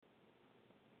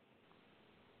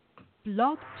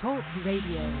Blog Talk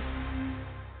Radio.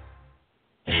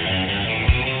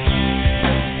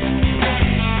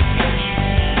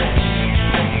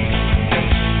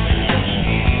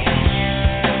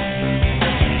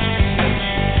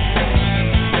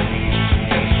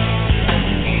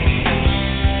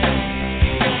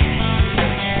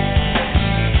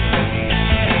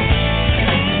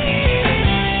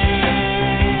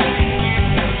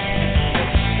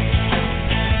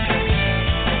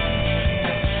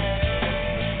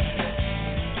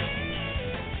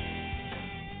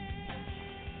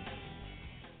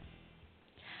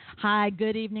 Hi,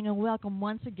 good evening, and welcome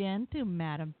once again to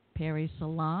Madam Perry's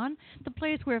Salon, the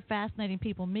place where fascinating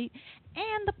people meet,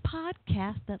 and the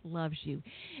podcast that loves you.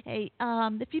 Hey,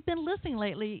 if you've been listening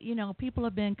lately, people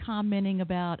have been commenting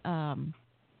about,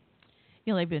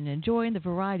 they've been enjoying the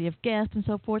variety of guests and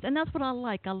so forth, and that's what I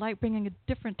like. I like bringing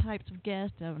different types of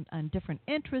guests and different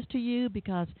interests to you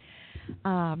because,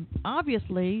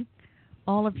 obviously,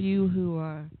 all of you who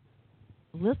are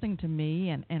listening to me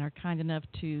and are kind enough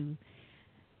to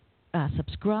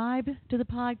subscribe to the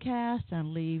podcast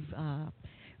and leave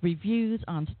reviews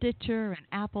on Stitcher and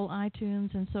Apple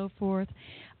iTunes and so forth,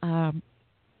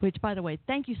 which, by the way,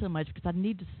 thank you so much, because I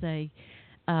need to say,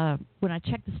 when I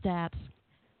check the stats,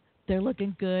 they're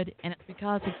looking good, and it's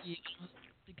because of you,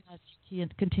 because you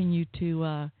continue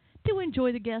to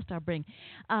enjoy the guests I bring.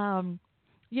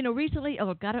 Recently, I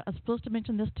was supposed to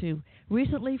mention this too.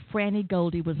 Recently, Franny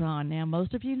Goldie was on. Now,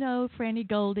 most of you know Franny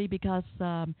Goldie because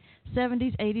 70s,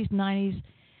 80s, 90s,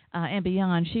 and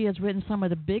beyond, she has written some of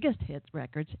the biggest hits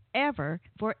records ever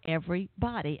for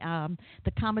everybody.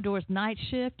 The Commodore's Night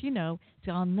Shift, it's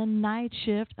on the Night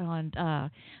Shift, on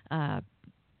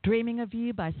Dreaming of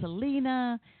You by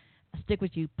Selena, Stick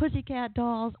With You Pussycat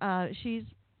Dolls. She's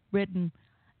written...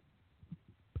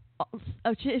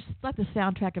 it's like the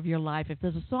soundtrack of your life. If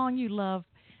there's a song you love,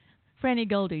 Franny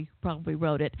Goldie probably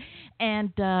wrote it.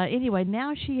 And anyway,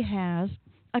 now she has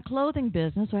a clothing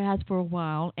business, or has for a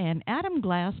while, and Adam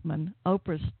Glassman,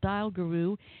 Oprah's style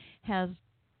guru, has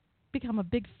become a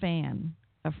big fan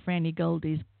of Franny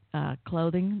Goldie's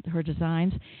clothing, her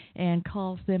designs, and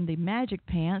calls them the Magic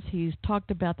Pants. He's talked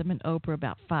about them in Oprah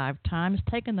about 5 times,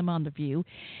 taken them on The View,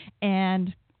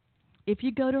 and if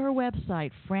you go to her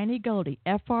website, Franny Goldie,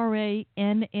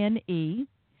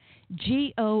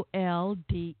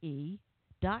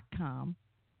 FrannyGolde.com,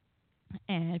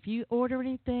 and if you order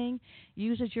anything,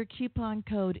 use your coupon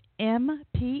code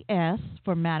MPS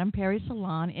for Madam Perry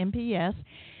Salon, MPS,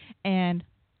 and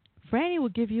Franny will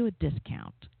give you a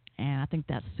discount, and I think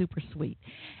that's super sweet.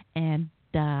 And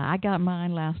I got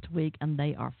mine last week, and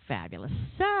they are fabulous.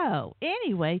 So,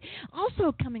 anyway,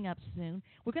 also coming up soon,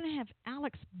 we're going to have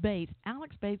Alex Bates.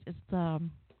 Alex Bates is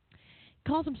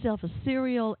calls himself a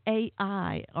serial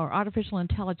AI, or artificial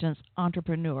intelligence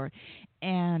entrepreneur,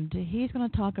 and he's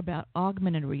going to talk about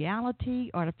augmented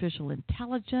reality, artificial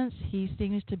intelligence. He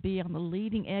seems to be on the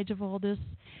leading edge of all this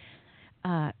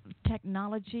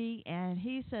technology, and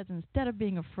he says instead of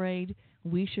being afraid,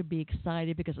 we should be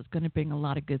excited because it's going to bring a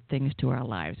lot of good things to our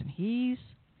lives. And he's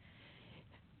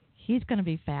going to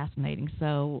be fascinating.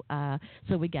 So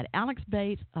we got Alex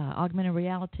Bates, augmented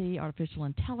reality, artificial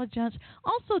intelligence.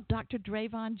 Also, Dr.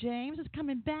 Drayvon James is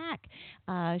coming back.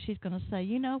 She's going to say,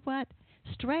 you know what,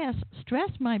 stress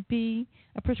might be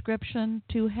a prescription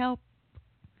to help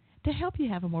you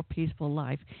have a more peaceful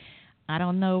life. I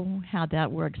don't know how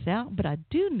that works out, but I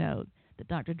do know that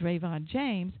Dr. Drayvon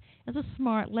James is a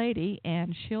smart lady,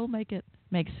 and she'll make it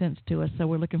make sense to us, so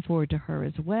we're looking forward to her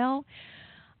as well.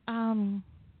 Oh,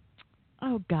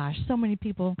 gosh, so many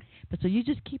people. But so you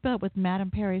just keep up with Madam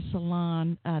Perry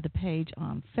Salon, the page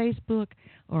on Facebook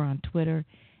or on Twitter,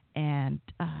 and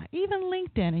even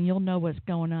LinkedIn, and you'll know what's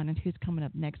going on and who's coming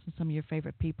up next and some of your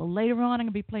favorite people. Later on, I'm going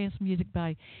to be playing some music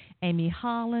by Amy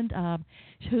Holland,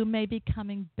 who may be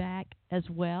coming back as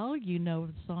well. You know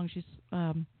the song she's...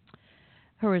 her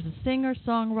as a singer,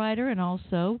 songwriter, and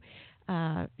also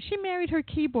she married her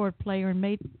keyboard player and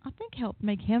helped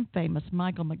make him famous,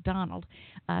 Michael McDonald.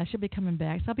 She'll be coming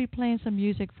back. So I'll be playing some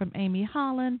music from Amy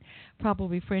Holland,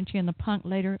 probably Frenchie and the Punk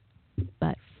later.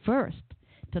 But first,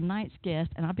 tonight's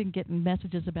guest, and I've been getting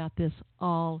messages about this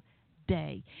all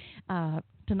day.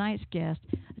 Tonight's guest,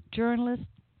 journalist,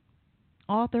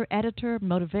 author, editor,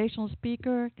 motivational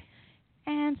speaker,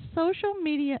 and social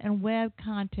media and web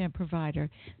content provider.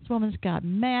 This woman's got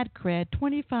mad cred,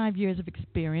 25 years of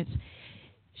experience.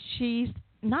 She's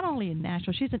not only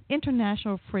she's an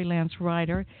international freelance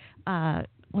writer,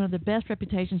 one of the best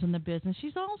reputations in the business.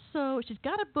 She's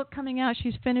got a book coming out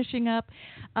she's finishing up,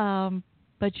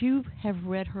 but you have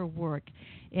read her work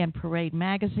in Parade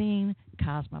Magazine,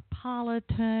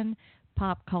 Cosmopolitan,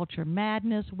 Pop Culture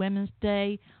Madness, Women's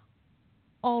Day,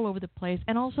 all over the place,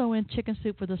 and also in Chicken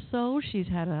Soup for the Soul. She's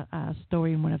had a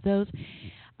story in one of those.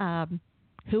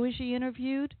 Who has she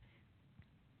interviewed?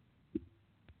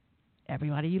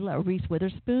 Everybody you love. Reese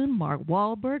Witherspoon, Mark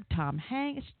Wahlberg, Tom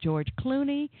Hanks, George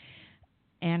Clooney,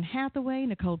 Anne Hathaway,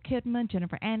 Nicole Kidman,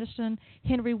 Jennifer Aniston,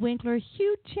 Henry Winkler,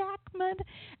 Hugh Jackman,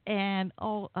 and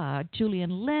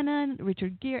Julian Lennon,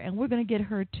 Richard Gere, and we're going to get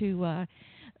her to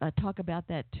talk about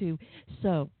that too.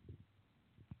 So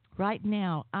right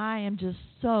now, I am just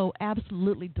so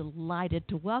absolutely delighted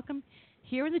to welcome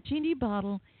here in the Genie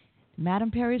Bottle,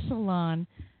 Madame Perry Salon,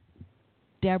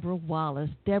 Debra Wallace.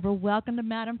 Debra, welcome to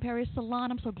Madame Perry Salon.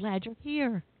 I'm so glad you're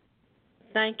here.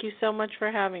 Thank you so much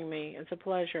for having me. It's a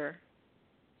pleasure.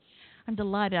 I'm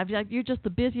delighted. You're just the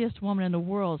busiest woman in the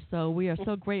world, so we are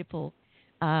so grateful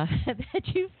that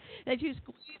you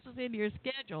squeezed us into your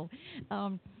schedule. I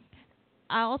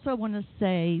also want to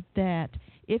say that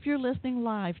if you're listening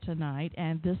live tonight,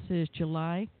 and this is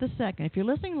July the 2nd, if you're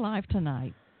listening live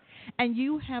tonight and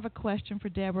you have a question for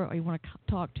Debra or you want to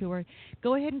talk to her,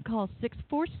 go ahead and call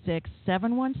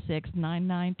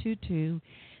 646-716-9922.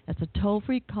 That's a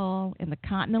toll-free call in the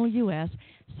continental U.S.,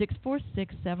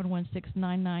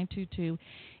 646-716-9922.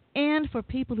 And for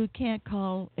people who can't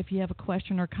call, if you have a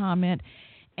question or comment,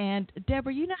 and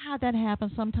Debra, you know how that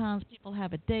happens. Sometimes people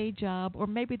have a day job, or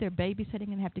maybe they're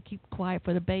babysitting and have to keep quiet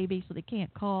for the baby, so they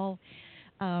can't call.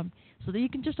 So that you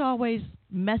can just always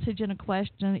message in a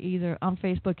question either on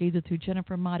Facebook, either through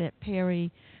Jennifer Maudette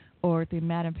Perry or through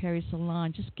Madame Perry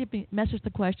Salon. Just message the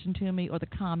question to me or the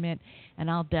comment, and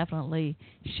I'll definitely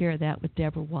share that with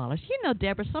Debra Wallace. You know,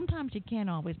 Debra, sometimes you can't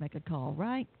always make a call,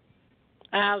 right?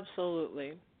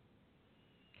 Absolutely.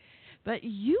 But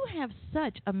you have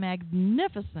such a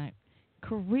magnificent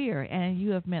career, and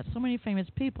you have met so many famous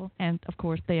people, and, of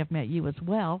course, they have met you as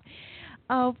well.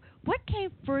 What came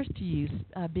first to you,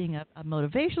 being a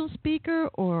motivational speaker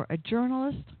or a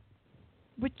journalist?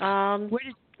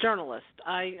 Journalist.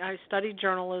 I studied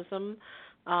journalism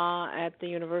at the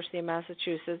University of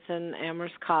Massachusetts in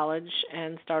Amherst College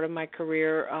and started my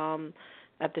career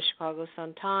at the Chicago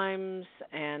Sun-Times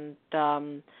and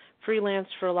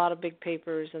freelanced for a lot of big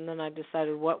papers, and then I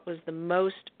decided what was the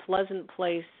most pleasant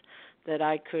place that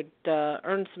I could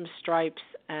earn some stripes,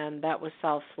 and that was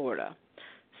South Florida.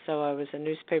 So I was a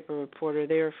newspaper reporter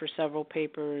there for several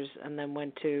papers, and then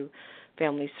went to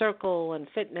Family Circle and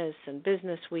Fitness and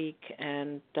Business Week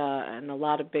and a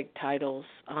lot of big titles.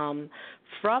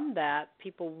 From that,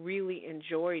 people really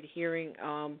enjoyed hearing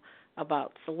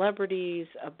about celebrities,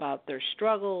 about their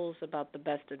struggles, about the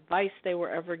best advice they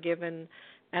were ever given.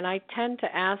 And I tend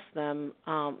to ask them,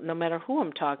 no matter who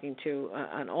I'm talking to,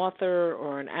 an author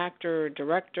or an actor,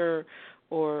 director,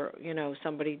 or,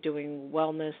 somebody doing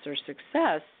wellness or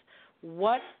success,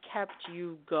 what kept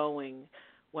you going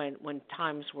when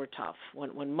times were tough,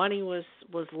 when money was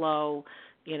low,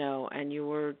 and you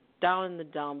were down in the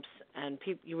dumps, and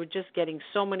you were just getting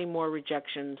so many more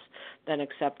rejections than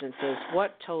acceptances.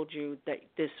 What told you that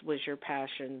this was your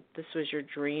passion, this was your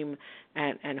dream,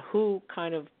 and who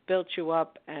kind of built you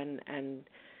up and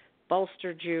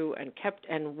bolstered you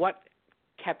and what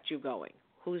kept you going?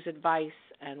 Whose advice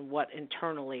and what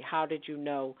internally? How did you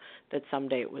know that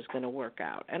someday it was going to work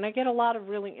out? And I get a lot of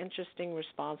really interesting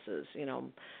responses,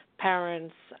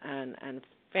 parents and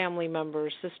family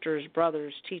members, sisters,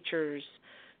 brothers, teachers.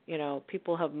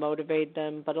 People have motivated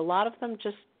them, but a lot of them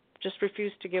just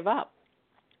refuse to give up.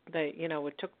 They,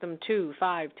 it took them 2,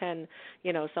 5, 10,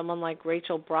 someone like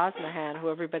Rachel Brosnahan, who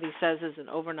everybody says is an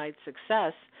overnight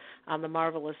success on The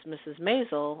Marvelous Mrs.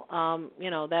 Maisel,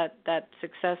 that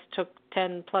success took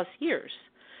 10 plus years.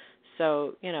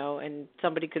 So, and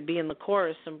somebody could be in the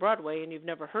chorus on Broadway and you've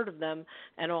never heard of them,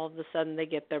 and all of a sudden they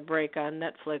get their break on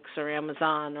Netflix or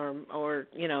Amazon or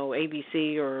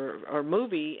ABC or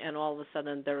movie, and all of a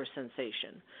sudden they're a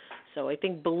sensation. So I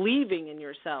think believing in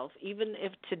yourself, even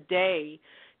if today,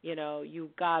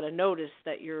 you've got to notice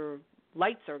that your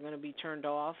lights are going to be turned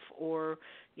off, or,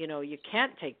 you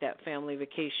can't take that family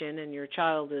vacation and your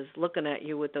child is looking at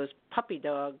you with those puppy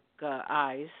dog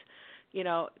eyes,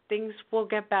 things will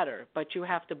get better, but you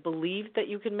have to believe that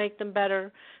you can make them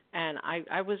better. And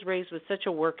I was raised with such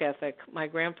a work ethic. My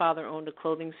grandfather owned a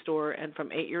clothing store, and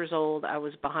from 8 years old, I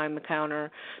was behind the counter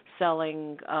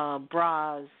selling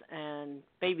bras and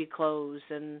baby clothes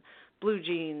and blue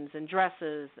jeans and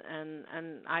dresses, and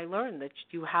I learned that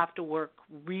you have to work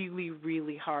really,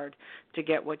 really hard to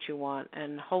get what you want,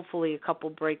 and hopefully a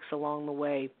couple breaks along the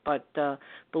way, but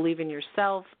believe in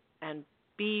yourself and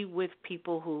be with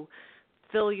people who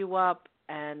fill you up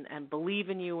and believe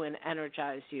in you and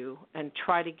energize you, and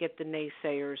try to get the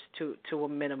naysayers to a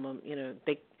minimum.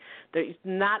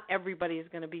 Not everybody is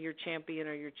going to be your champion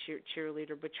or your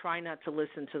cheerleader, but try not to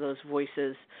listen to those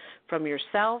voices from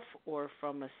yourself or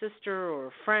from a sister or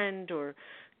a friend or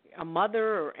a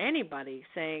mother or anybody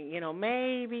saying,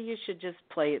 maybe you should just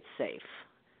play it safe.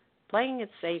 Playing it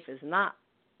safe is not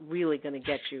really going to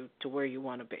get you to where you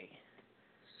want to be.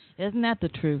 Isn't that the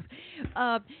truth?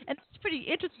 And it's pretty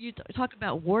interesting. You talk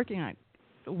about working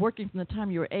from the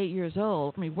time you were 8 years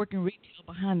old. I mean, working retail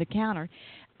behind the counter.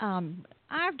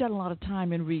 I've done a lot of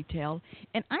time in retail,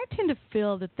 and I tend to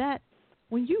feel that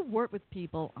when you work with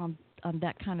people on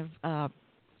that kind of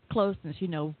closeness,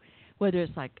 whether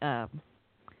it's like as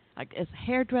a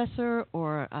hairdresser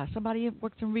or somebody who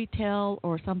works in retail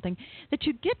or something, that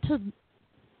you get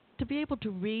to be able to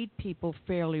read people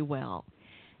fairly well,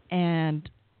 and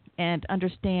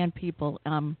understand people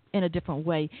in a different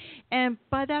way. And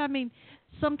by that I mean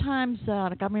sometimes,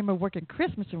 like I remember working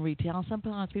Christmas in retail, and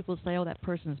sometimes people say, oh, that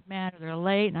person's mad or they're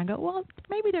late. And I go, well,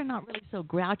 maybe they're not really so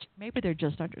grouchy. Maybe they're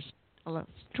just under a lot of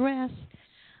stress,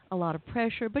 a lot of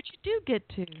pressure. But you do get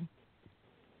to,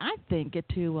 I think,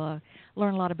 learn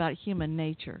a lot about human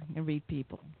nature and read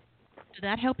people. Did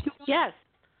that help you? Yes.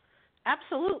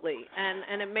 Absolutely,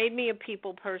 and it made me a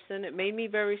people person. It made me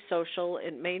very social.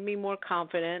 It made me more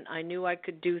confident. I knew I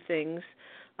could do things.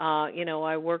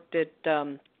 I worked at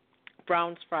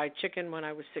Brown's Fried Chicken when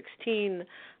I was 16.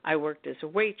 I worked as a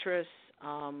waitress.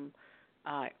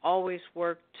 I always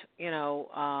worked,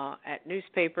 at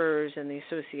newspapers and the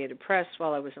Associated Press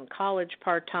while I was in college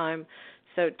part-time.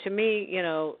 So to me,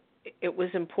 it was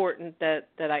important that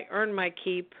I earned my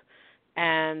keep,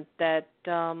 and that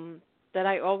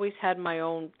I always had my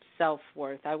own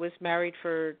self-worth. I was married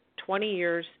for 20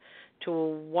 years to a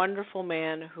wonderful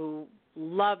man who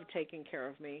loved taking care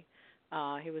of me.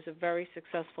 He was a very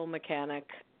successful mechanic,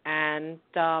 and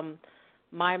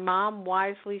my mom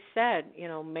wisely said,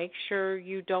 make sure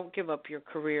you don't give up your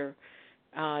career.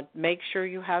 Make sure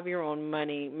you have your own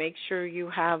money. Make sure you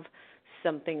have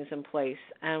some things in place.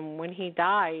 And when he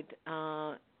died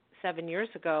 7 years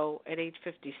ago at age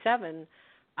 57,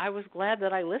 I was glad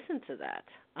that I listened to that,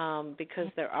 because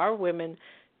there are women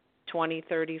 20,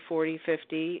 30, 40,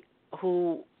 50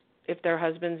 who, if their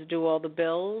husbands do all the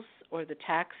bills or the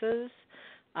taxes,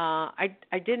 I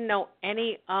didn't know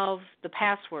any of the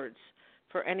passwords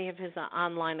for any of his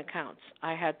online accounts.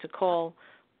 I had to call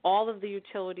all of the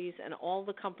utilities and all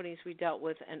the companies we dealt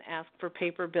with and ask for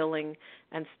paper billing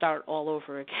and start all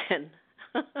over again.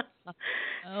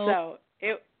 So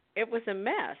it was a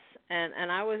mess.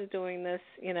 And I was doing this,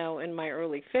 in my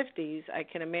early 50s. I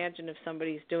can imagine if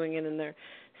somebody's doing it in their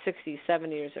 60s,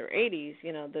 70s, or 80s,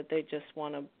 that they just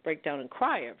want to break down and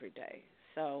cry every day.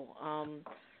 So,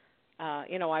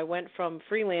 I went from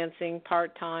freelancing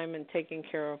part-time and taking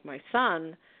care of my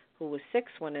son, who was 6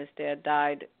 when his dad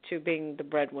died, to being the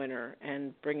breadwinner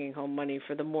and bringing home money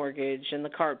for the mortgage and the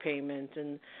car payment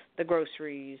and the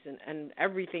groceries and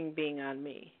everything being on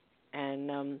me.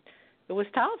 And it was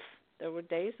tough. There were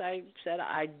days I said,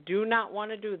 I do not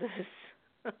want to do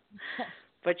this.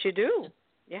 But you do.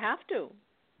 You have to.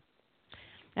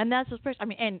 And that's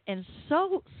especially, and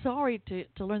so sorry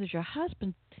to learn that your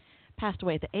husband passed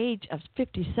away at the age of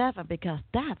 57, because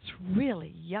that's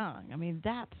really young.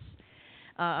 That's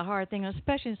a hard thing,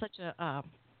 especially in such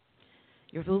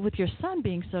with your son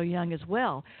being so young as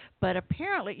well. But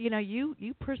apparently,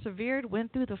 you persevered,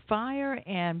 went through the fire,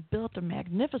 and built a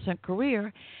magnificent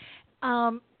career.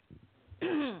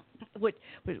 Which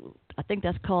I think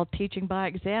that's called teaching by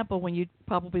example when you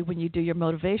do your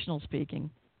motivational speaking.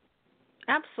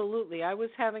 Absolutely. I was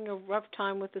having a rough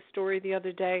time with the story the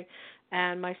other day,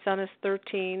 and my son is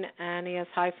 13, and he has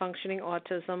high-functioning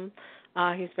autism.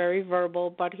 He's very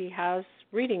verbal, but he has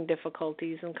reading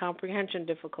difficulties and comprehension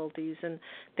difficulties, and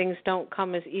things don't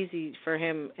come as easy for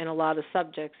him in a lot of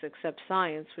subjects except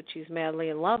science, which he's madly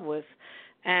in love with.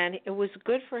 And it was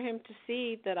good for him to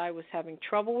see that I was having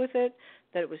trouble with it,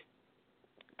 that it was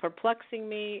perplexing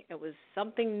me. It was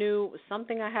something new. It was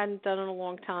something I hadn't done in a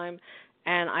long time,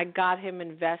 and I got him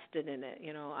invested in it.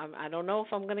 I don't know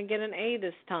if I'm going to get an A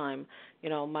this time.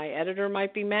 My editor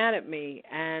might be mad at me.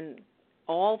 And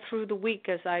all through the week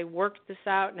as I worked this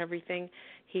out and everything,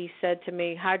 he said to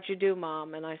me, "How'd you do,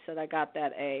 Mom?" And I said, "I got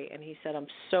that A." And he said, "I'm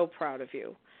so proud of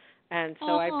you." And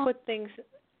so I put things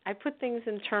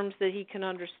in terms that he can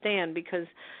understand, because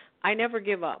I never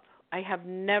give up. I have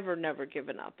never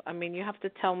given up. You have to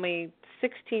tell me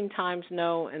 16 times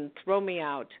no and throw me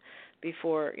out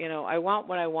before, I want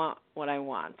what I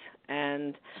want.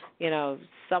 And,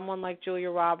 someone like Julia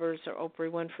Roberts or Oprah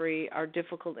Winfrey are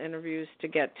difficult interviews to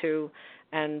get to,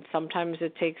 and sometimes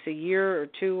it takes a year or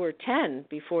 2 or 10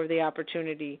 before the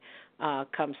opportunity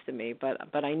comes to me.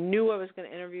 But I knew I was going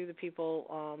to interview the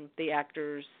people, the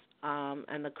actors,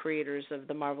 and the creators of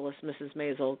The Marvelous Mrs.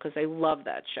 Maisel, because I love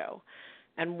that show.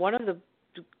 And one of the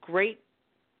great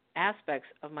aspects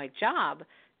of my job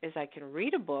is I can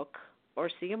read a book or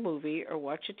see a movie or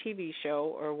watch a TV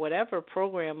show or whatever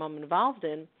program I'm involved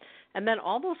in, and then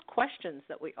all those questions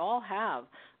that we all have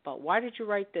about why did you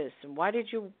write this and why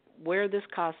did you wear this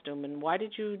costume and why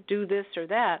did you do this or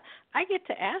that, I get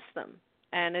to ask them.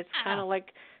 And it's kind of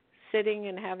like sitting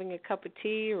and having a cup of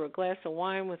tea or a glass of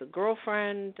wine with a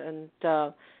girlfriend. And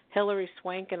Hilary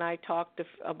Swank and I talked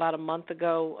about a month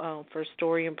ago for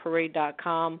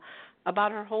StoryandParade.com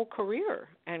about her whole career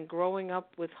and growing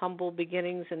up with humble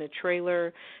beginnings in a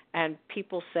trailer and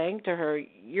people saying to her,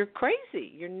 you're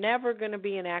crazy. You're never going to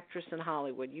be an actress in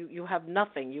Hollywood. You have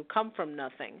nothing. You come from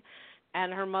nothing.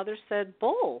 And her mother said,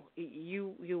 Bull,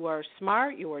 you are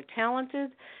smart, you are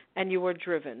talented, and you are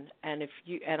driven. And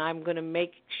I'm going to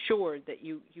make sure that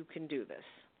you can do this.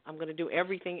 I'm going to do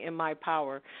everything in my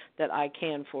power that I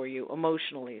can for you,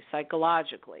 emotionally,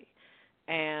 psychologically.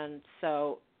 And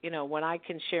so, when I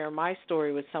can share my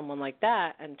story with someone like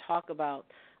that and talk about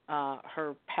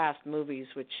her past movies,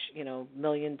 which, $1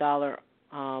 Million,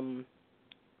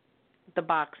 the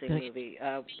boxing movie,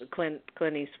 Clint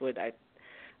Eastwood,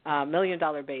 $1 Million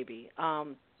Baby.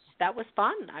 That was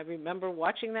fun. I remember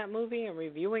watching that movie and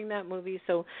reviewing that movie.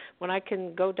 So when I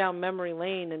can go down memory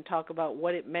lane and talk about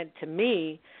what it meant to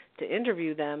me to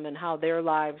interview them and how their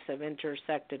lives have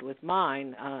intersected with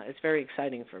mine, it's very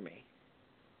exciting for me.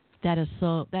 That is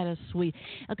sweet.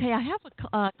 Okay, I have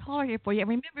a caller here for you.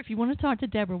 Remember, if you want to talk to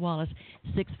Debra Wallace,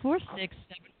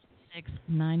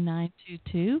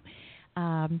 646-716-9922.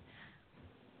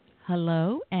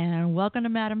 Hello, and welcome to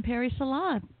Madame Perry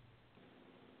Salon.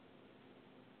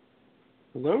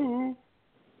 Hello.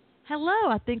 Hello.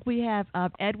 I think we have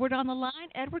Edward on the line.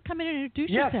 Edward, come in and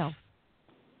introduce yourself.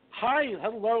 Hi.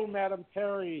 Hello, Madame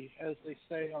Perry, as they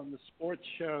say on the sports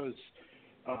shows.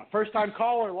 First-time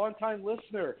caller, long-time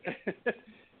listener.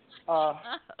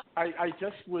 I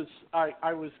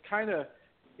was kind of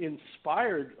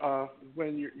inspired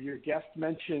when your guest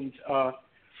mentioned,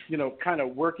 kind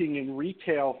of working in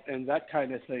retail and that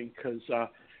kind of thing, because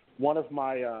one of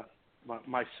my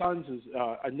sons is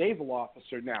a naval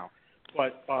officer now,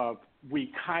 but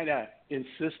we kind of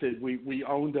insisted we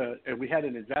owned we had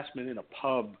an investment in a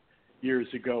pub years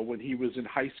ago when he was in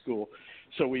high school.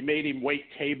 So we made him wait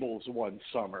tables one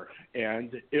summer,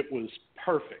 and it was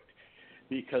perfect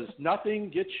because nothing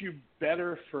gets you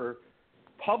better for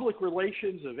public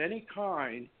relations of any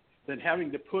kind than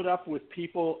having to put up with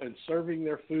people and serving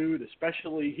their food,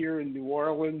 especially here in New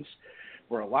Orleans,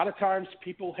 where a lot of times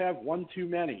people have one too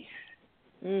many.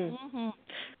 Mm-hmm.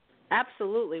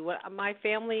 Absolutely. My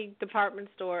family department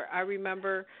store, I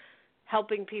remember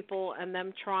helping people and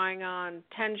them trying on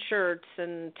 10 shirts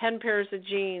and 10 pairs of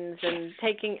jeans and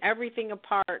taking everything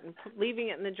apart and leaving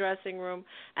it in the dressing room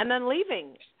and then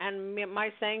leaving. And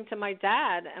my saying to my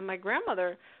dad and my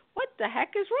grandmother, what the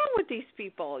heck is wrong with these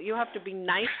people? You have to be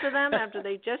nice to them after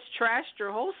they just trashed your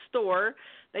whole store.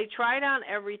 They tried on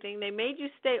everything. They made you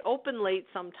stay open late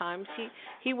sometimes.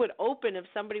 He would open if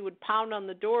somebody would pound on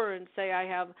the door and say, I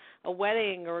have a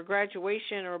wedding or a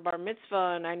graduation or a bar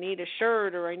mitzvah and I need a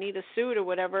shirt or I need a suit or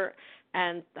whatever.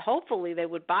 And hopefully they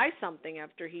would buy something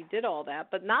after he did all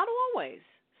that, but not always.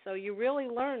 So you really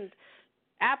learned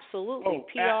absolutely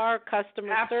PR,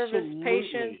 customer service,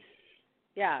 patience.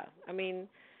 Yeah, I mean,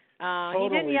 totally, he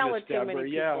didn't yell at too Debra,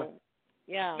 many people.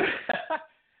 Yeah.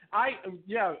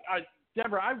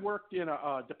 Debra, I worked in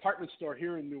a department store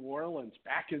here in New Orleans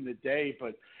back in the day,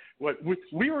 but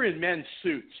we were in men's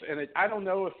suits, and I don't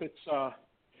know if it's,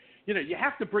 you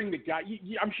have to bring the guy.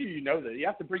 I'm sure you know that you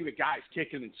have to bring the guys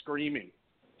kicking and screaming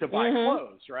to buy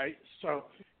clothes, right? So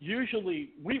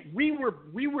usually we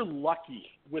were lucky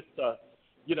with the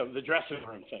dressing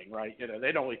room thing, right?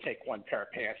 They'd only take one pair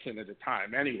of pants in at a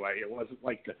time anyway. It wasn't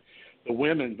like the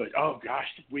women, but oh gosh,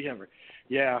 did we ever.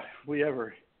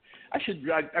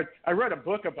 I read a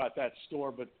book about that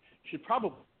store, but should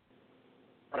probably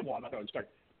start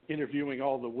interviewing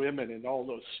all the women and all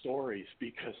those stories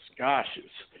because, gosh,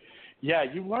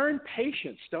 you learn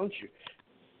patience, don't you?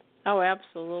 Oh,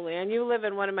 absolutely. And you live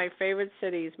in one of my favorite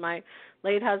cities. My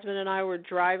late husband and I were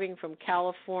driving from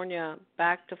California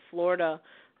back to Florida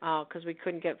because we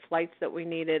couldn't get flights that we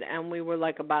needed, and we were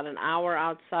like about an hour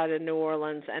outside of New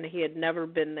Orleans, and he had never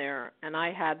been there, and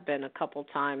I had been a couple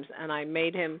times, and I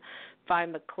made him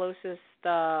find the closest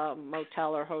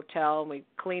motel or hotel, and we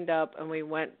cleaned up, and we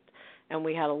went, and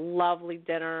we had a lovely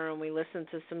dinner, and we listened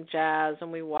to some jazz,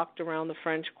 and we walked around the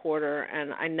French Quarter,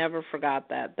 and I never forgot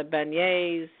that. The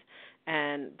beignets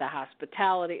and the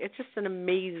hospitality. It's just an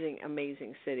amazing,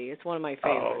 amazing city. It's one of my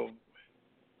favorites. Oh,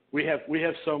 we have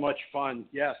so much fun.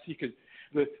 Yes, you could.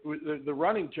 The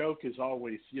running joke is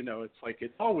always,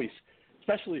 it's always,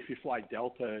 especially if you fly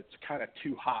Delta, it's kind of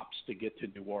 2 hops to get to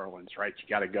New Orleans, right? You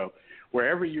got to go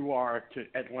wherever you are to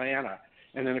Atlanta.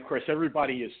 And then, of course,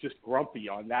 everybody is just grumpy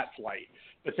on that flight.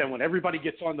 But then when everybody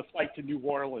gets on the flight to New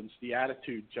Orleans, the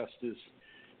attitude just is,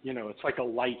 it's like a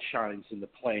light shines in the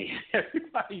plane.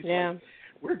 Everybody's like,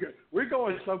 we're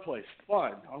going someplace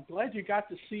fun. I'm glad you got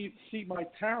to see my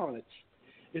town.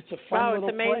 It's a fun little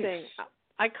place. It's amazing.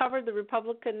 I covered the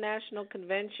Republican National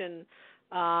Convention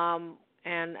and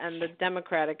the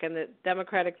Democratic, and the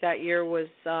Democratic that year was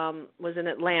in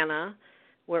Atlanta,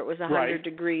 where it was 100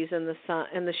 degrees in the sun,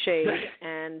 in the shade,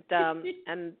 and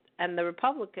the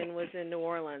Republican was in New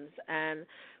Orleans, and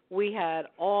we had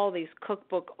all these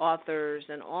cookbook authors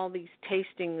and all these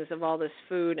tastings of all this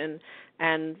food, and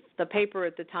the paper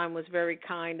at the time was very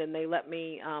kind, and they let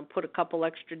me put a couple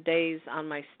extra days on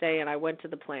my stay, and I went to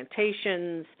the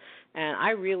plantations, and I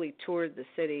really toured the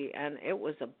city, and it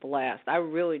was a blast. I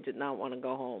really did not want to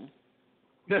go home.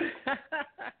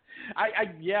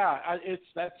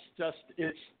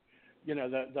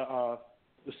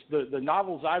 The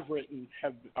novels I've written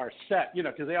are set,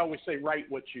 because they always say write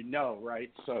what you know,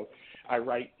 right? So I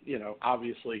write,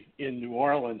 obviously in New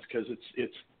Orleans because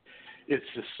it's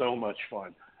just so much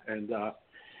fun. And there's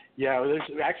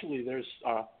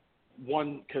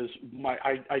one, because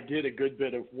I did a good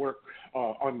bit of work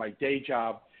on my day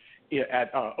job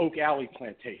at Oak Alley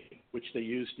Plantation, which they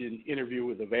used in Interview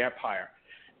with the Vampire,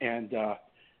 and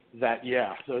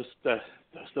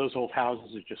those old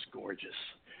houses are just gorgeous.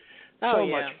 So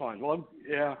much fun. Well,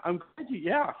 I'm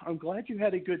glad you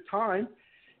had a good time,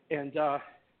 and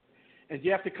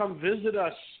you have to come visit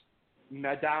us,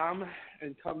 Madame,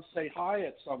 and come say hi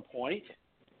at some point.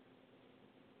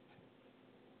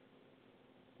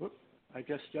 Whoop, I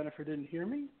guess Jennifer didn't hear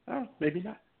me. Oh, maybe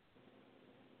not.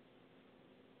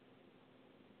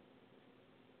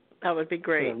 That would be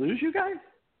great. Did I lose you guys?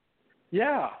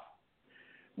 Yeah.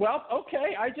 Well,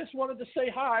 okay. I just wanted to say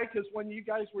hi because when you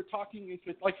guys were talking,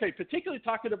 like I say, particularly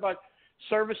talking about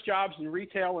service jobs and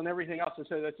retail and everything else, I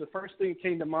said that's the first thing that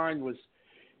came to mind was,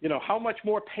 how much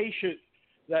more patient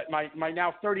that my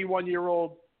now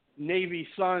 31-year-old Navy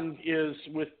son is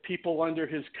with people under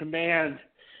his command.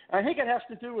 And I think it has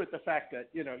to do with the fact that,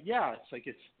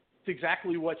 it's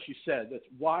exactly what you said. That's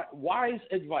wise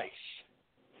advice.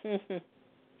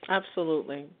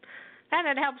 Absolutely. And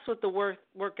it helps with the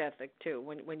work ethic, too,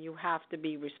 when you have to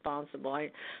be responsible.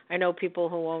 I know people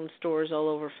who own stores all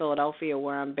over Philadelphia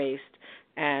where I'm based,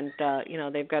 and,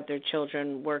 they've got their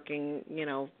children working,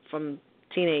 from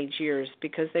teenage years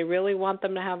because they really want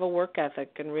them to have a work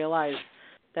ethic and realize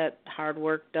that hard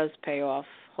work does pay off,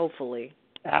 hopefully.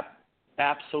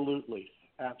 Absolutely.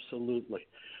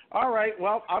 All right,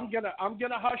 well, I'm gonna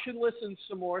hush and listen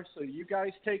some more, so you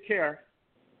guys take care.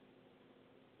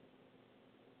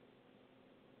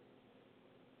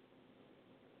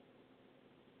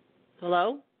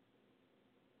 Hello?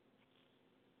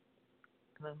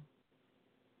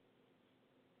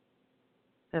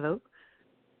 Hello?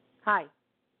 Hi.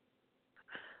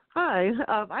 Hi,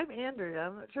 I'm Andrea.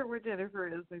 I'm not sure where Jennifer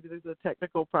is. Maybe there's a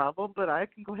technical problem, but I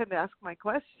can go ahead and ask my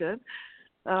question.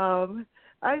 You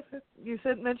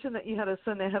mentioned that you had a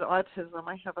son that had autism.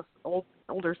 I have an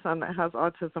older son that has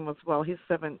autism as well. He's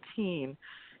 17,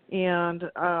 and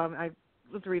I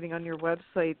was reading on your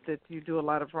website that you do a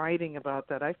lot of writing about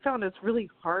that. I found it's really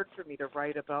hard for me to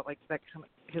write about like that kind of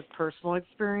his personal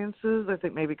experiences. I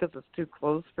think maybe because it's too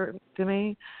close to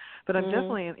me. But I'm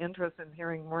definitely interested in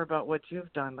hearing more about what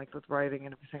you've done, like with writing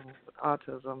and everything with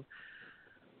autism.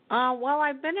 Well,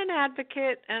 I've been an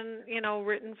advocate and,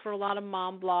 written for a lot of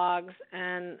mom blogs,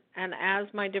 and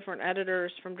as my different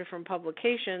editors from different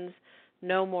publications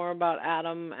know more about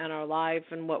Adam and our life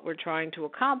and what we're trying to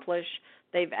accomplish,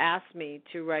 they've asked me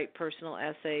to write personal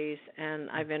essays, and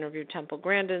I've interviewed Temple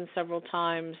Grandin several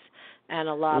times and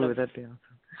a lot of that'd be awesome.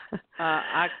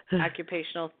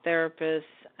 occupational therapists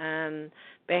and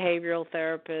behavioral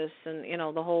therapists and,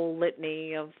 the whole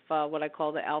litany of what I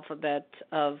call the alphabet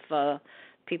of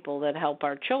people that help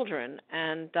our children.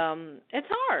 And it's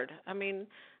hard. I mean,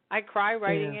 I cry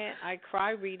writing it. I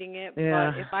cry reading it.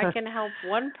 Yeah. But if I can help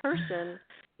one person,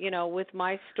 with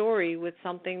my story, with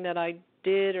something that I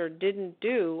did or didn't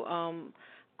do.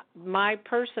 My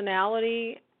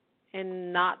personality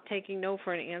in not taking no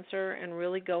for an answer and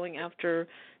really going after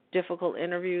difficult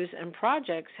interviews and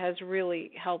projects has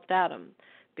really helped Adam,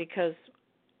 because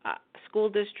school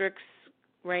districts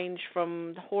range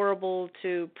from horrible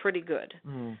to pretty good.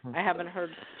 Mm-hmm. I haven't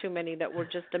heard too many that were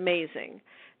just amazing.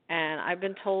 And I've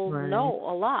been told Right. no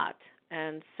a lot.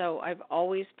 And so I've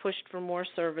always pushed for more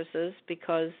services,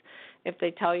 because if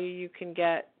they tell you you can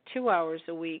get 2 hours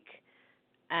a week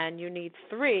and you need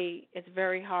 3, it's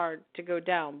very hard to go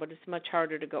down, but it's much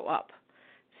harder to go up.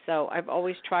 So I've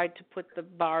always tried to put the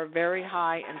bar very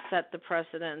high and set the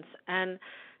precedence, and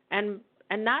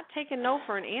not take a no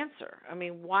for an answer. I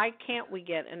mean, why can't we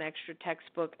get an extra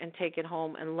textbook and take it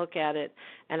home and look at it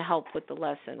and help with the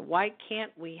lesson? Why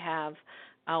can't we have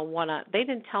a one-on? They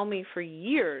didn't tell me for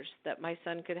years that my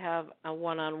son could have a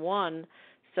one-on-one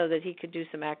so that he could do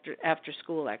some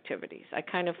after-school activities. I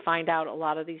kind of find out a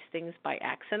lot of these things by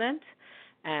accident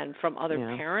and from other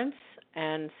parents.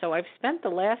 And so I've spent the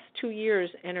last 2 years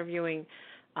interviewing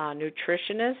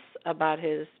nutritionists about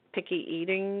his picky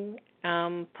eating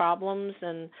problems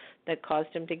and that caused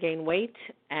him to gain weight,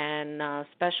 and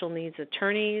special needs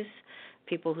attorneys,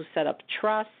 people who set up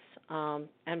trusts,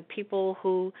 and people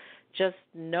who just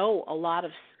know a lot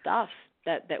of stuff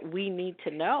that we need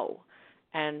to know.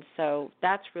 And so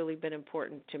that's really been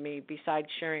important to me, besides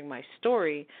sharing my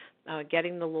story,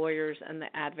 getting the lawyers and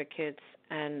the advocates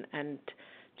and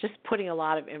just putting a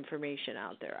lot of information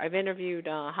out there. I've interviewed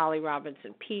Holly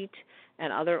Robinson Pete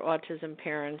and other autism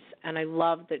parents, and I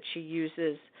love that she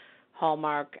uses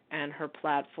Hallmark and her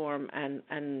platform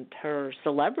and her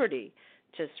celebrity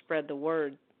to spread the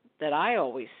word that I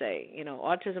always say.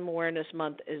 Autism Awareness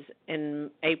Month is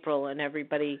in April, and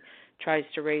everybody tries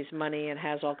to raise money and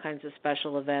has all kinds of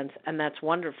special events, and that's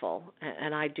wonderful.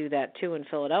 And I do that too in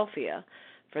Philadelphia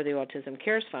for the Autism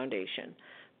Cares Foundation.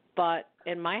 But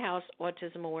in my house,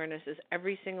 autism awareness is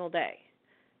every single day.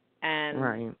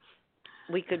 And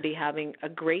we could be having a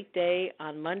great day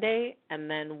on Monday, and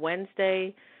then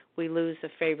Wednesday we lose a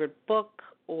favorite book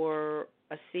or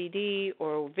a CD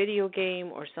or a video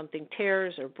game, or something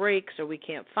tears or breaks, or we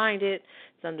can't find it.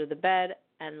 It's under the bed,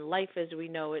 and life as we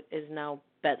know it is now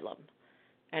bedlam.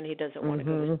 And he doesn't want to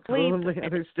go to sleep. Totally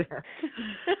understand.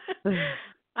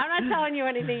 I'm not telling you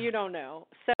anything you don't know.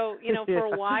 So,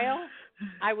 for a while,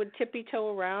 I would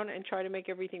tippy-toe around and try to make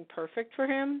everything perfect for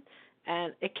him.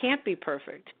 And it can't be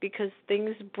perfect, because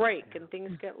things break and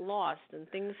things get lost and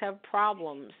things have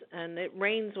problems, and it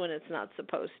rains when it's not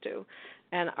supposed to.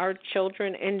 And our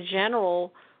children in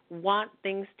general want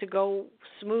things to go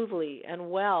smoothly and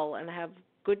well and have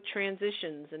good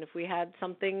transitions. And if we had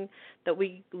something that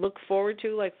we look forward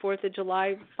to, like 4th of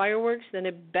July fireworks, then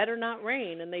it better not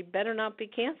rain and they better not be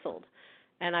canceled.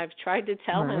 And I've tried to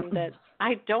tell him that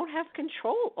I don't have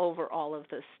control over all of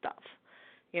this stuff,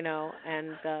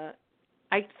 and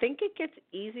I think it gets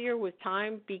easier with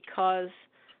time, because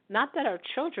not that our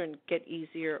children get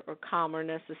easier or calmer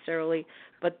necessarily,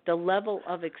 but the level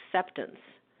of acceptance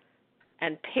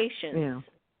and patience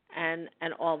and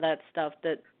all that stuff,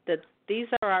 that these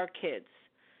are our kids.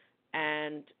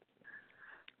 And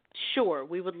sure,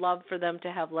 we would love for them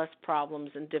to have less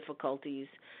problems and difficulties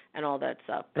and all that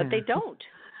stuff, but they don't.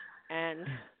 And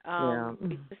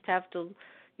we just have to,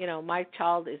 my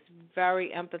child is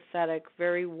very empathetic,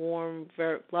 very warm,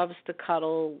 loves to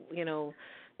cuddle.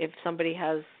 If somebody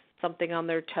has something on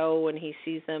their toe and he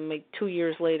sees them, like 2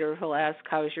 years later, he'll ask,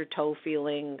 how's your toe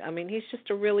feeling? I mean, he's just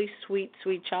a really sweet,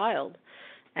 sweet child.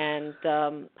 And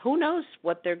who knows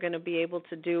what they're going to be able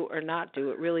to do or not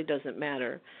do. It really doesn't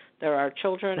matter. They're our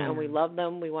children, and we love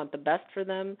them. We want the best for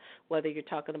them, whether you're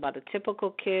talking about a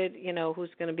typical kid, who's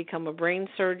going to become a brain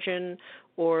surgeon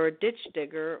or a ditch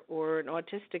digger, or an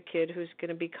autistic kid who's going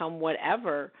to become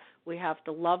whatever. We have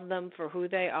to love them for who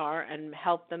they are and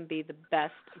help them be the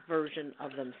best version of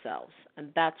themselves. And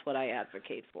that's what I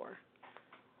advocate for.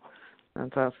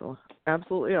 That's awesome.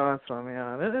 Absolutely awesome.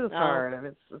 Yeah, it is hard. And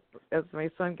it's as my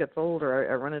son gets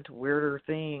older, I run into weirder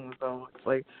things. So it's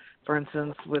like, for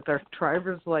instance, with our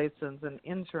driver's license and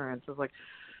insurance, it's like,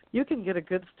 you can get a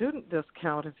good student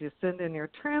discount if you send in your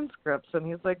transcripts. And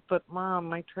he's like, but Mom,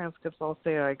 my transcripts all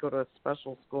say I go to a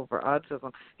special school for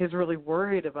autism. He's really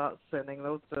worried about sending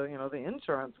those to, the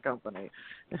insurance company.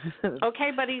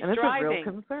 Okay, but he's and driving. It's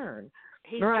a real concern.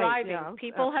 He's driving. Yeah,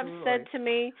 People have said to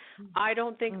me, I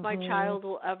don't think my child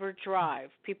will ever drive.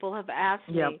 People have asked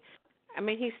me. I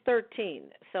mean, he's 13,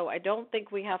 so I don't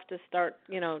think we have to start,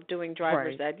 doing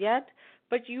driver's ed yet.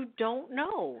 But you don't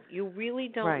know. You really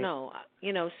don't know.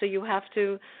 So you have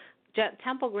to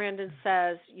Temple Grandin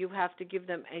says you have to give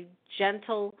them a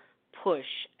gentle push,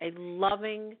 a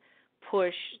loving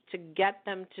push to get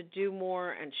them to do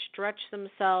more and stretch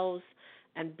themselves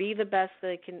and be the best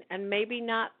they can. And maybe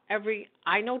not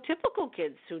I know typical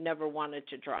kids who never wanted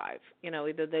to drive.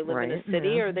 Either they live in a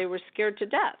city or they were scared to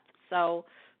death. So,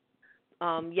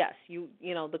 yes,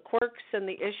 the quirks and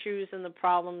the issues and the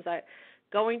problems.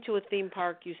 Going to a theme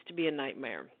park used to be a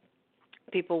nightmare.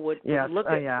 People would look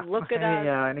at us.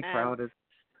 Yeah, and crowded.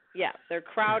 Yeah, they're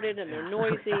crowded and they're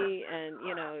noisy, and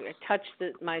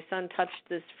my son touched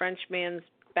this French man's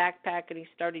backpack and he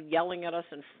started yelling at us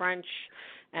in French,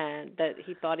 and that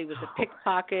he thought he was a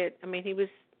pickpocket. I mean, he was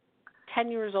 10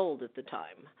 years old at the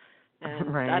time,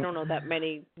 and I don't know that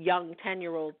many young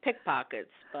 10-year-old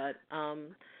pickpockets, but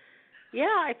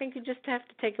I think you just have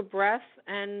to take a breath.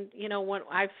 And when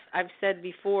I've said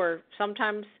before,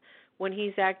 sometimes when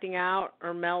he's acting out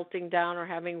or melting down or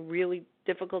having really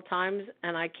difficult times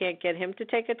and I can't get him to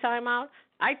take a time out,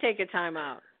 I take a time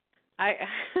out. I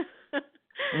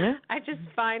just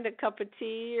find a cup of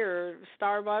tea or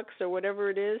Starbucks or whatever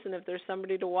it is, and if there's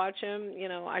somebody to watch him,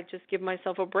 I just give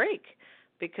myself a break,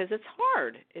 because it's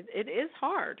hard. It is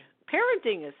hard.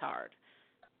 Parenting is hard.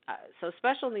 So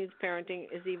special needs parenting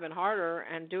is even harder,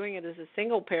 and doing it as a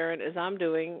single parent, as I'm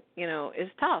doing, is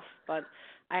tough. But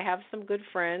I have some good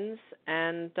friends,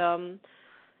 and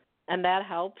that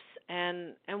helps.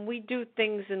 And we do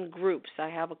things in groups. I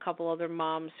have a couple other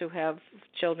moms who have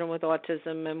children with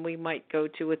autism, and we might go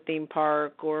to a theme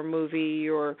park or a movie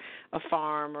or a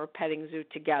farm or a petting zoo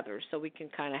together, so we can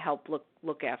kind of help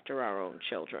look after our own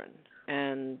children.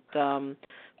 And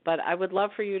but I would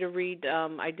love for you to read.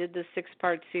 I did this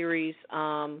 6-part series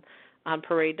on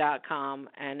Parade.com,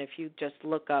 and if you just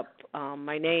look up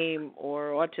my name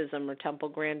or autism or Temple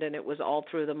Grandin, it was all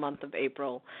through the month of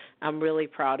April. I'm really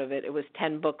proud of it. It was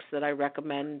 10 books that I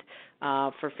recommend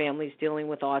for families dealing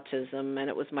with autism, and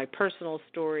it was my personal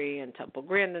story and Temple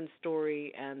Grandin's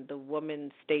story and the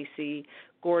woman, Stacy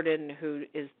Gordon, who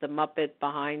is the Muppet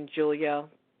behind Julia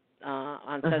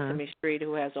on Sesame Street,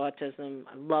 who has autism.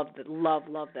 I love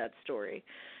that story.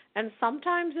 And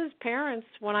sometimes as parents,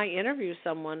 when I interview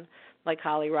someone like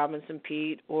Holly Robinson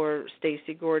Peete or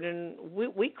Stacy Gordon,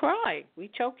 we cry. We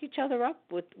choke each other up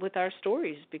with our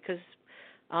stories because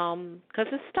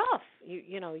it's tough.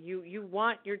 You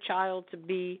want your child to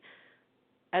be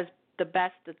as the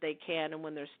best that they can, and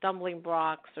when there's stumbling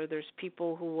blocks or there's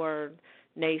people who are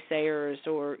naysayers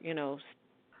or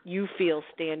you feel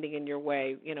standing in your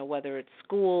way, whether it's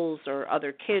schools or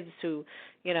other kids who,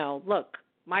 look,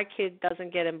 my kid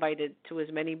doesn't get invited to as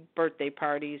many birthday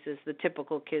parties as the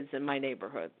typical kids in my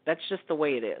neighborhood. That's just the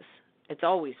way it is. It's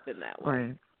always been that way.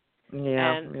 Right.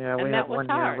 Yeah, and we that had was one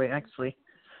hard.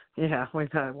 year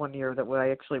we've had one year that I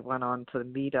actually went on to the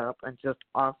meetup and just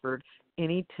offered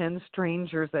any 10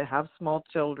 strangers that have small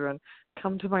children,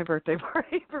 come to my birthday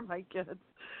party for my kids.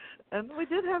 And we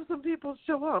did have some people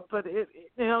show up, but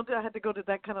I had to go to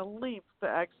that kind of length to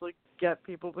actually get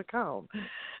people to come.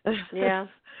 Yeah.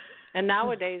 And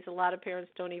nowadays, a lot of parents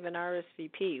don't even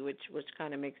RSVP, which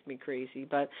kind of makes me crazy.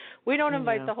 But we don't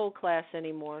invite the whole class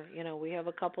anymore. We have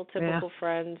a couple typical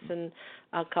friends and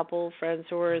a couple friends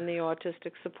who are in the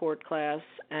autistic support class,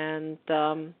 and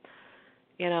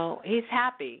he's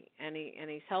happy and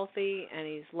he's healthy and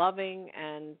he's loving,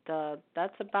 and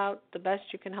that's about the best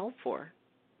you can hope for.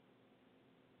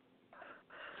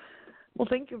 Well,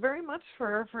 thank you very much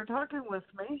for talking with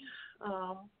me.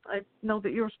 I know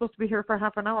that you were supposed to be here for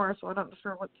half an hour, so I'm not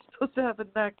sure what's supposed to happen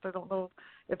next. I don't know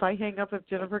if I hang up, if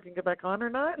Jennifer can get back on or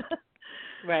not.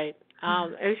 Right.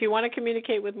 If you want to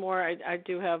communicate with more, I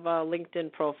do have a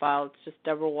LinkedIn profile. It's just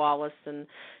Debra Wallace, and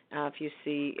if you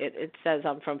see it says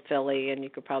I'm from Philly, and you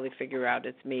could probably figure out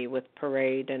it's me with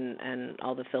Parade and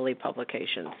all the Philly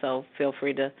publications. So feel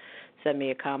free to send me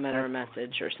a comment or a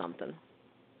message or something.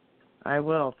 I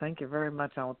will. Thank you very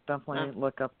much. I'll definitely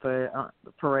look up the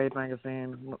Parade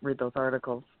magazine, read those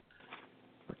articles.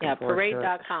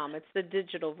 Parade.com. It's the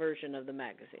digital version of the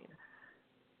magazine.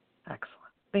 Excellent.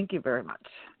 Thank you very much.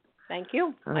 Thank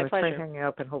you. My pleasure. I'm hanging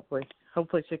up, and hopefully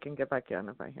she can get back in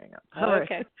if I hang up. All right.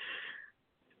 Okay.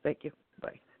 Thank you.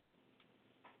 Bye.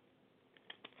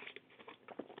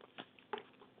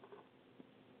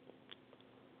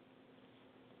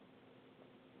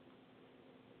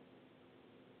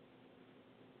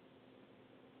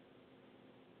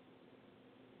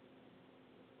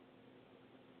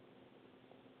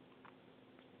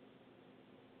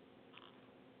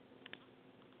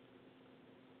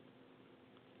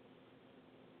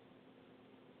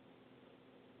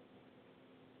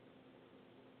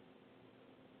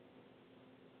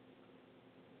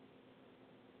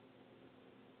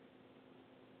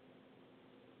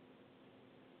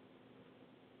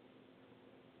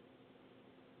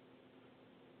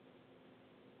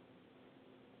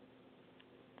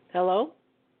 Hello?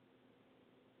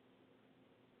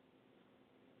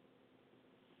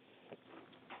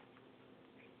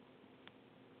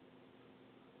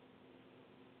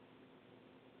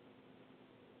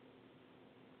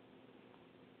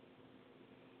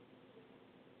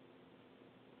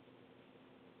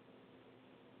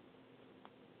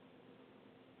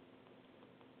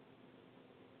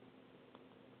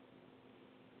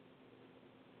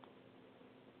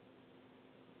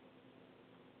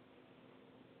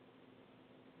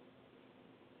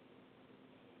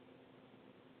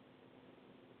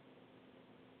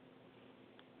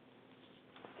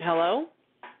 Hello?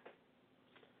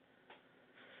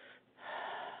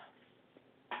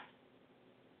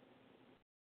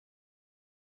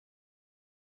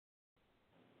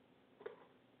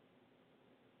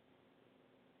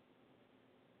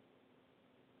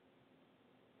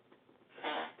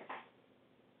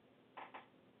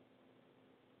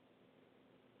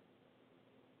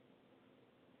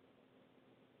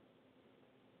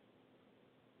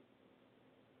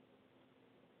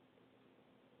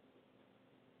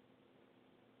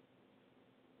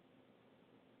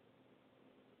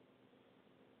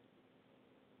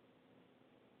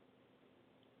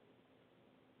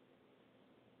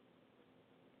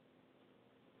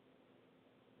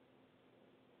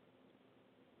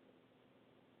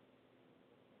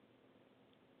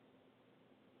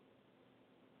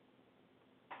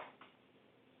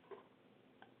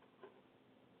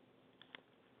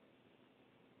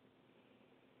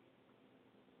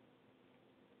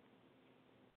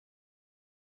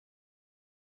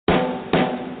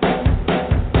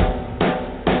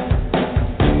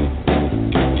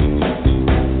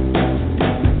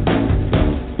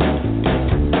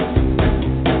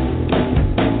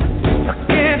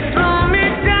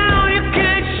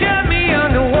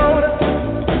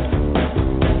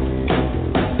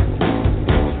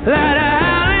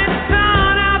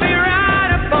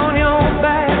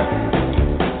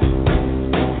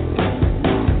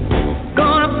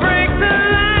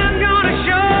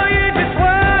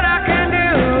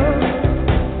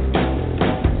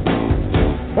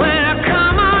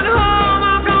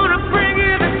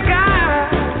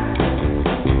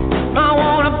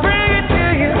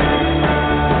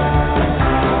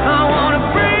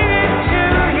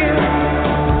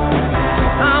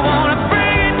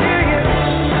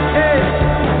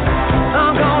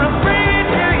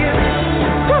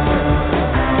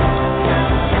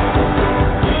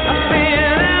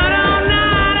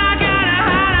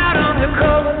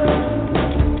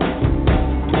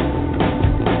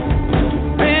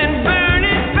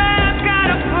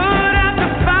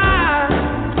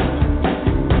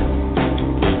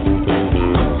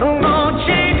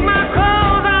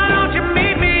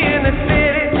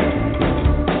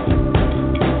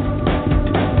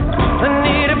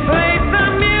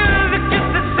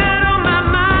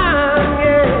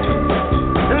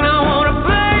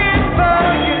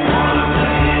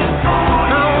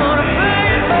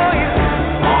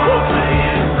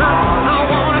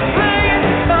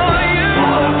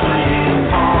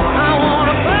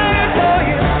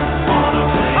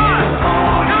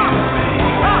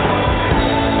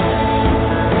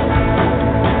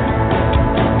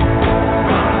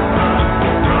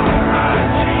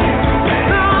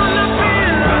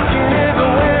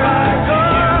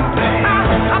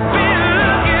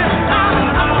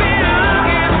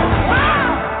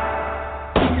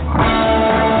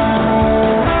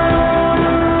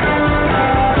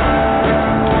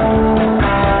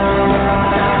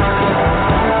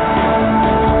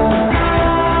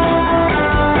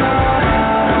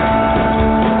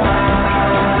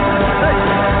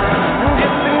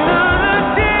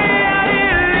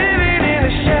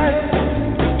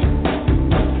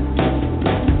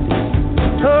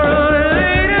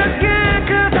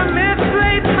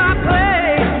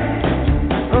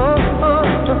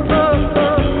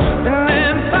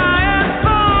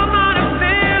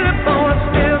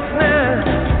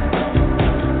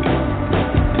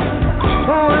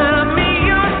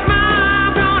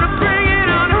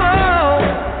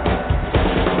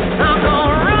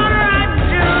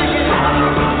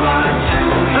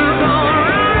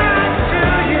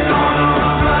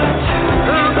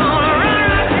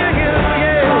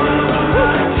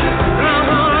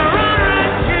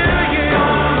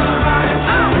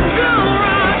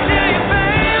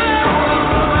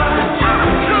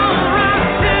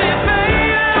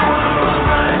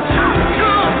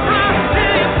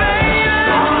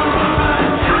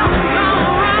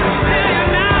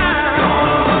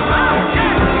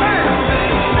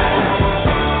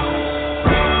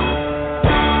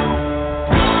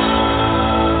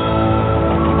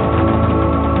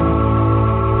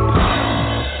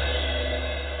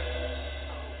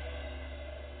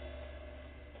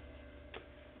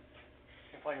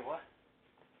 Play what?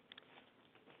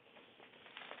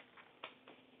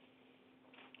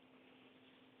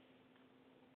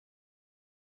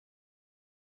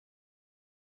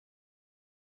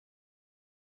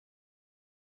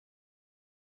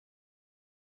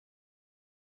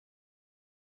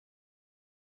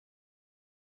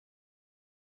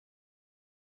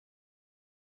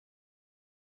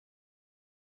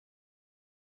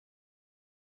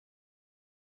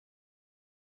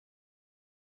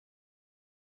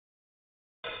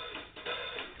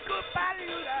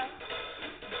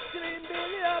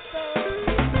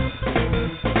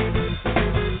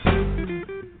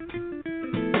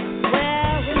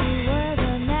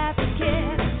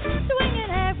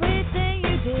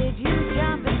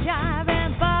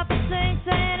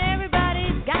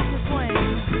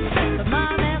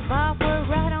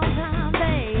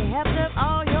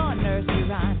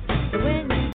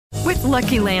 With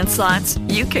Lucky Land Slots,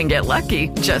 you can get lucky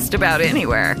just about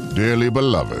anywhere. Dearly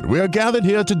beloved, we are gathered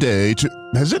here today to...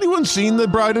 Has anyone seen the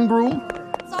bride and groom?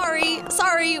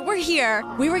 Sorry, we're here.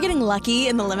 We were getting lucky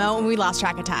in the limo and we lost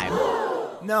track of time.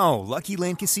 No, Lucky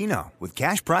Land Casino, with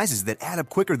cash prizes that add up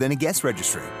quicker than a guest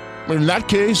registry. In that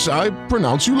case, I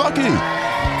pronounce you lucky.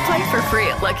 Play for free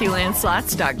at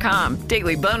LuckyLandSlots.com.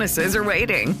 Daily bonuses are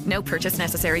waiting. No purchase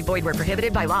necessary. Void where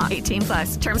prohibited by law.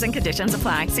 18+. Terms and conditions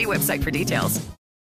apply. See website for details.